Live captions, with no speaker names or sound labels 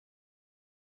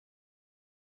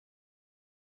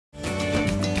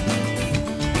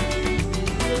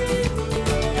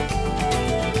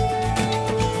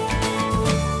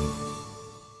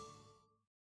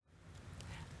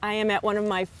I am at one of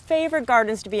my favorite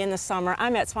gardens to be in the summer.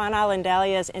 I'm at Swan Island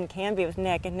Dahlias in Canby with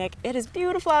Nick. And Nick, it is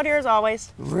beautiful out here as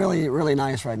always. Really, really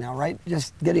nice right now, right?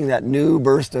 Just getting that new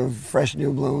burst of fresh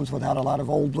new blooms without a lot of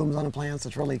old blooms on the plants.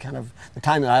 It's really kind of the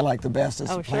time that I like the best is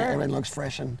the plant. Everything looks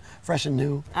fresh and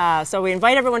new. So we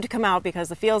invite everyone to come out because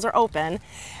the fields are open.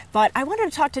 But I wanted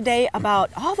to talk today about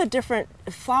all the different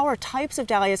flower types of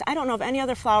dahlias. I don't know of any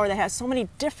other flower that has so many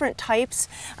different types.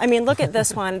 I mean, look at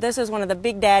this one. This is one of the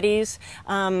big daddies.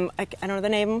 I don't know the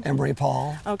name. Emery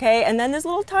Paul. Okay, and then this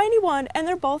little tiny one, and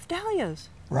they're both dahlias.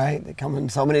 Right, they come in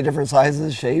so many different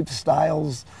sizes, shapes,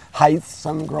 styles, heights.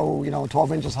 Some grow,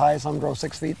 12 inches high, some grow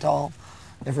 6 feet tall.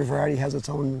 Every variety has its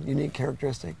own unique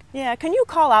characteristic. Yeah, can you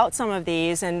call out some of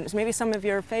these and maybe some of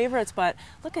your favorites? But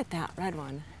look at that red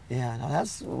one. Yeah, now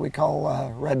that's what we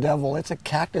call Red Devil. It's a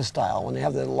cactus style. When they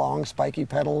have the long spiky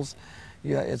petals,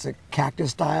 it's a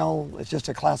cactus style. It's just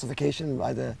a classification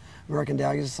by the American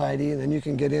Dahlia Society. And then you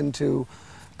can get into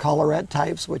collarette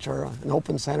types, which are an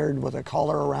open centered with a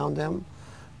collar around them.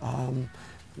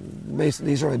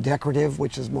 These are a decorative,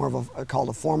 which is more of called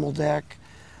a formal deck.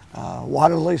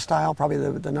 Water lily style, probably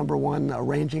the number one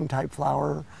arranging type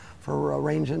flower for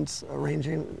arranging.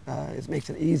 It makes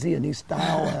it easy, a neat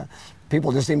style.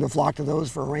 People just seem to flock to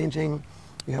those for arranging.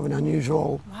 You have an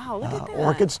unusual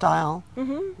orchid style,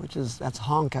 that's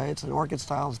honka. It's an orchid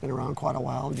style. It's been around quite a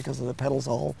while because of the petals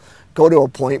all go to a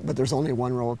point, but there's only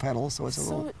one row of petals, so it's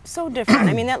so different.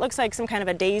 I mean, that looks like some kind of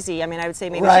a daisy. I mean, I would say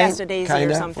maybe Shasta daisy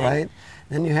or something. Right.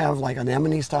 Then you have like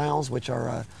anemone styles, which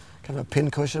are kind of a pin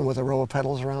cushion with a row of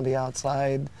petals around the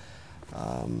outside.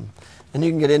 And you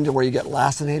can get into where you get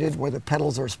lacinated, where the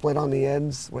petals are split on the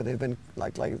ends, where they've been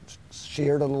like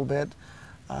sheared a little bit.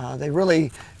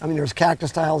 There's cactus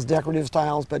styles, decorative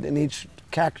styles, but in each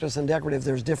cactus and decorative,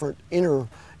 there's different inner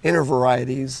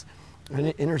varieties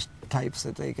and inner types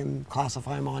that they can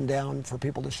classify them on down for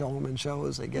people to show them in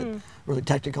shows. They get really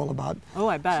technical about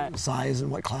size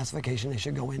and what classification they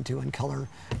should go into, and color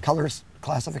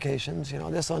classifications.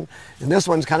 This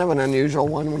one's kind of an unusual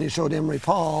one. When you showed Emery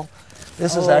Paul,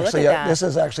 this is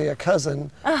actually a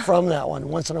cousin from that one.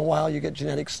 Once in a while, you get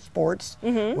genetic sports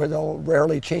where they'll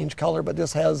rarely change color, but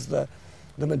this has the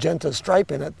magenta stripe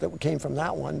in it that came from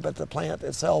that one, but the plant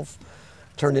itself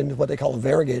turned into what they call a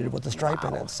variegated with the stripe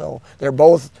in it. So they're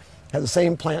both have the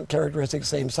same plant characteristics,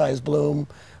 same size bloom,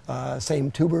 same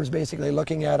tubers basically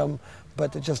looking at them,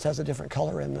 but it just has a different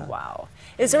color in them. Wow.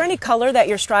 Is there any color that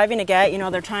you're striving to get?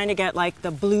 They're trying to get like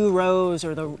the blue rose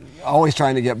or the... Always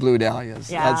trying to get blue dahlias.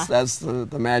 Yeah. That's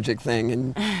the magic thing.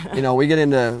 And, we get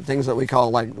into things that we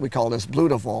call this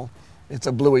bluetiful. It's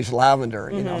a bluish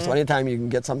lavender, So anytime you can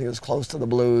get something that's close to the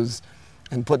blues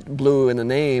and put blue in the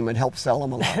name, it helps sell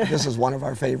them a lot. This is one of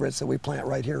our favorites that we plant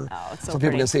right here so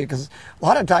people can see it. Because a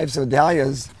lot of types of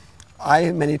dahlias,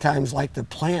 I many times like the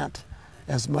plant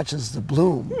as much as the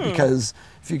bloom, because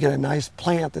if you get a nice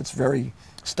plant that's very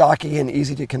stocky and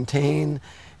easy to contain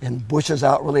and bushes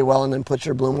out really well and then puts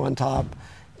your bloom on top,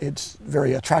 it's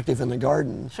very attractive in the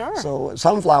garden. Sure. So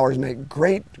some flowers make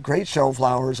great show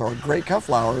flowers or great cut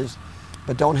flowers,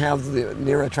 but don't have the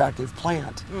near attractive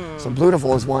plant. So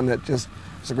Blutiful is one that it's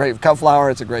a great cut flower,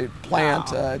 it's a great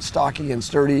plant, it's stocky and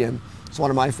sturdy, and it's one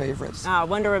of my favorites.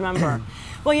 One to remember.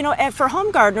 Well, for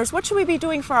home gardeners, what should we be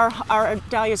doing for our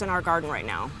dahlias in our garden right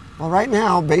now? Well, right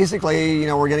now, basically,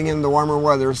 we're getting into the warmer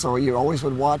weather, so you always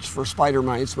would watch for spider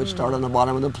mites, which start on the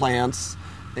bottom of the plants.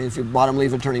 If your bottom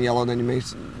leaves are turning yellow, then you may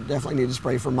definitely need to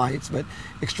spray for mites. But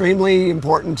extremely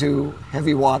important to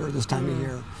heavy water this time of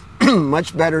year.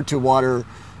 Much better to water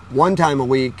one time a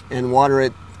week and water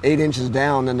it 8 inches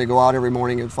down than to go out every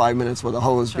morning at 5 minutes with a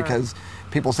hose, because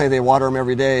people say they water them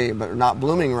every day but are not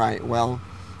blooming right. Well,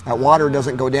 that water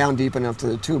doesn't go down deep enough to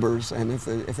the tubers, and if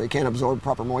they can't absorb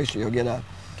proper moisture, you'll get a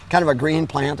kind of a green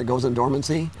plant that goes in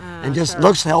dormancy and just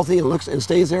looks healthy and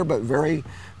stays there, but very,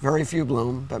 very few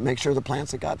bloom. But make sure the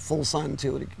plants have got full sun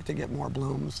too to get more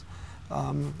blooms.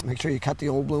 Make sure you cut the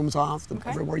old blooms off.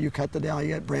 Everywhere you cut the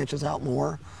dahlia, it branches out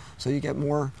more, so you get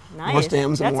more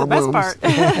stems and more blooms. That's the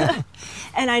best part.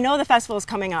 And I know the festival is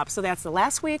coming up, so that's the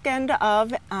last weekend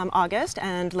of August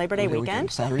and Labor Day weekend.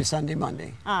 Saturday, Sunday,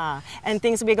 Monday. And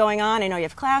things will be going on. I know you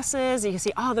have classes. You can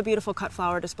see all the beautiful cut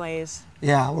flower displays.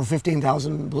 Yeah, we're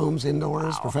 15,000 blooms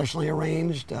indoors, professionally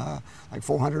arranged, like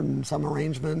 400 and some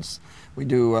arrangements. We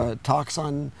do talks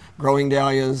on growing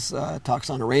dahlias,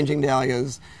 talks on arranging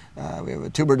dahlias. We have a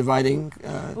tuber dividing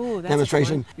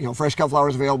demonstration. Fresh cut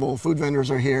flowers available. Food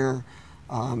vendors are here.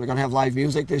 We're going to have live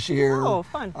music this year. Oh,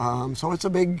 fun. So it's a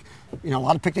big, a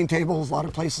lot of picnic tables, a lot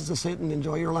of places to sit and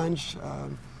enjoy your lunch.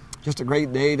 Just a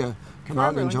great day to Come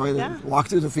out and enjoy walk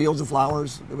through the fields of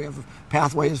flowers. We have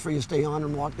pathways for you to stay on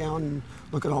and walk down and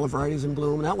look at all the varieties in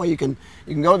bloom. And that way you can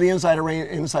go to the inside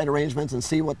arrangements and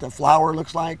see what the flower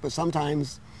looks like, but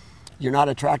sometimes you're not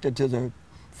attracted to the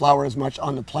flower as much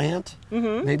on the plant,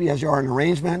 maybe as you are an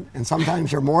arrangement, and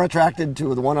sometimes you're more attracted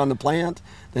to the one on the plant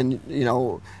than, you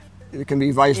know, it can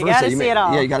be vice versa. You got to see it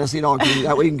all. Yeah, you got to see it all.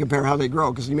 That way you can compare how they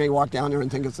grow, because you may walk down there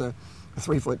and think it's a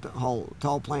 3-foot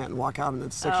tall plant and walk out and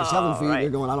it's 6 or 7 feet. And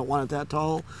you're going, I don't want it that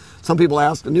tall. Some people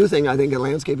ask, the new thing I think in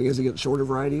landscaping is to get shorter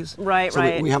varieties. Right,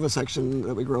 so we have a section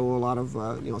that we grow a lot of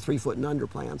 3-foot and under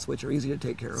plants, which are easy to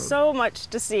take care of. So much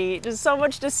to see, just so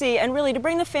much to see, and really to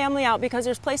bring the family out, because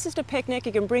there's places to picnic.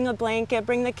 You can bring a blanket,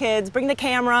 bring the kids, bring the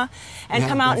camera, and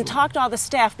come out and talk to all the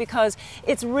staff, because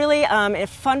it's really a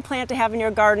fun plant to have in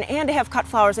your garden and to have cut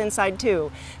flowers inside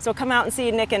too. So come out and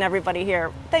see Nick and everybody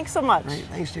here. Thanks so much. Right.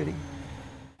 Thanks, Judy.